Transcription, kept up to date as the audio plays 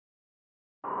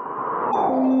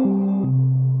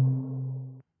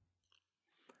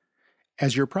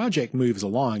As your project moves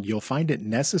along, you'll find it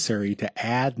necessary to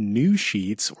add new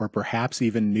sheets or perhaps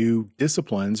even new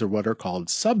disciplines or what are called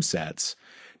subsets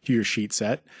to your sheet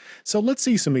set. So let's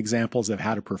see some examples of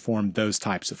how to perform those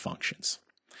types of functions.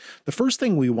 The first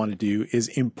thing we want to do is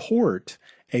import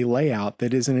a layout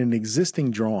that is in an existing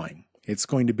drawing. It's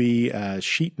going to be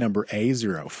sheet number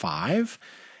A05,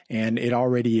 and it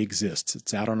already exists.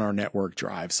 It's out on our network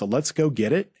drive. So let's go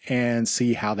get it and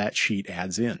see how that sheet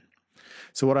adds in.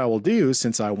 So what I will do,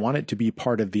 since I want it to be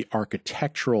part of the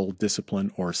architectural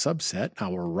discipline or subset, I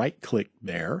will right-click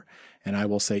there, and I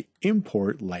will say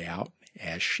Import Layout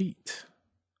as Sheet.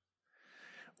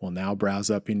 We'll now browse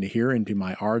up into here into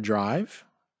my R drive,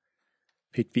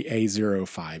 pick the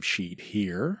A05 sheet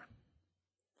here,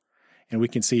 and we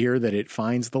can see here that it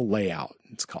finds the layout.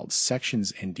 It's called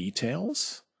Sections and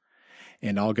Details,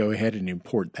 and I'll go ahead and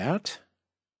import that.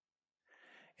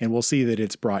 And we'll see that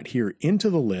it's brought here into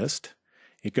the list.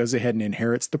 It goes ahead and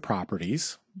inherits the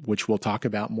properties, which we'll talk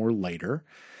about more later.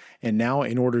 And now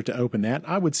in order to open that,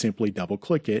 I would simply double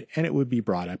click it and it would be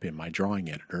brought up in my drawing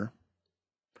editor.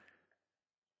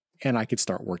 And I could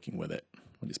start working with it.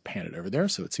 I'll just pan it over there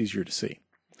so it's easier to see.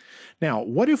 Now,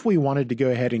 what if we wanted to go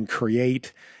ahead and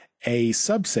create a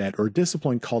subset or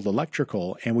discipline called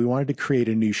electrical and we wanted to create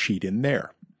a new sheet in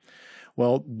there?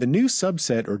 Well, the new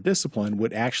subset or discipline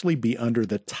would actually be under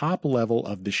the top level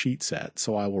of the sheet set.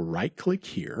 So I will right-click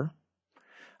here.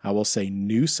 I will say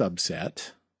New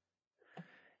Subset,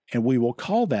 and we will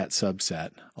call that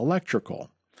subset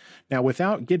Electrical. Now,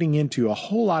 without getting into a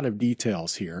whole lot of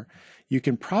details here, you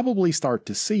can probably start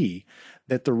to see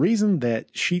that the reason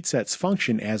that sheet sets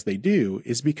function as they do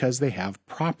is because they have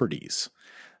properties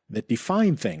that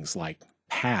define things like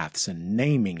paths and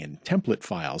naming and template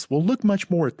files. We'll look much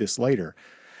more at this later,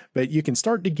 but you can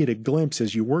start to get a glimpse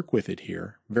as you work with it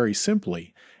here, very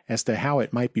simply, as to how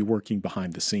it might be working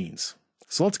behind the scenes.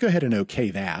 So let's go ahead and OK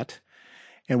that,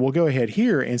 and we'll go ahead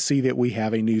here and see that we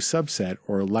have a new subset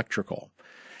or electrical.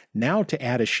 Now to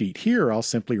add a sheet here, I'll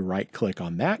simply right-click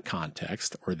on that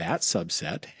context or that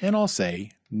subset, and I'll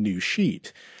say New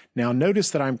Sheet. Now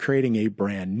notice that I'm creating a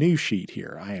brand new sheet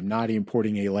here. I am not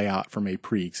importing a layout from a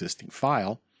pre-existing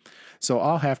file. So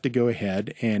I'll have to go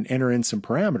ahead and enter in some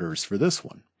parameters for this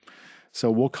one. So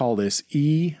we'll call this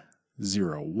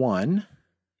E01.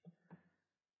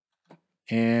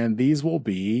 And these will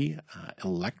be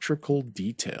electrical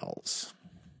details.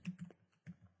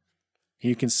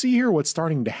 You can see here what's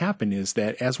starting to happen is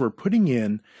that as we're putting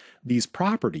in these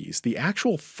properties, the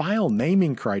actual file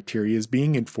naming criteria is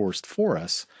being enforced for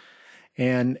us,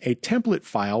 and a template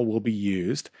file will be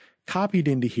used, copied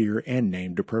into here, and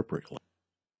named appropriately.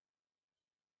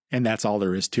 And that's all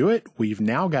there is to it. We've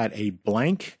now got a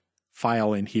blank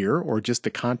file in here, or just the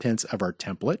contents of our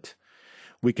template.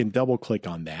 We can double click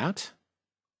on that,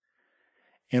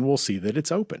 and we'll see that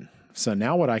it's open. So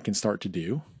now what I can start to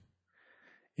do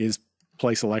is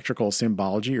place electrical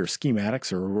symbology or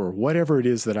schematics or whatever it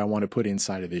is that I want to put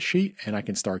inside of this sheet, and I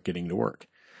can start getting to work.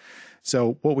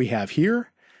 So what we have here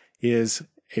is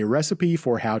a recipe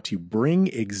for how to bring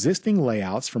existing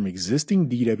layouts from existing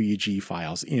DWG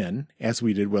files in, as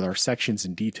we did with our sections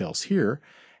and details here,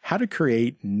 how to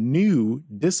create new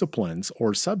disciplines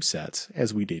or subsets,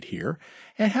 as we did here,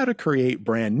 and how to create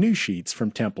brand new sheets from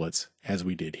templates, as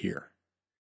we did here.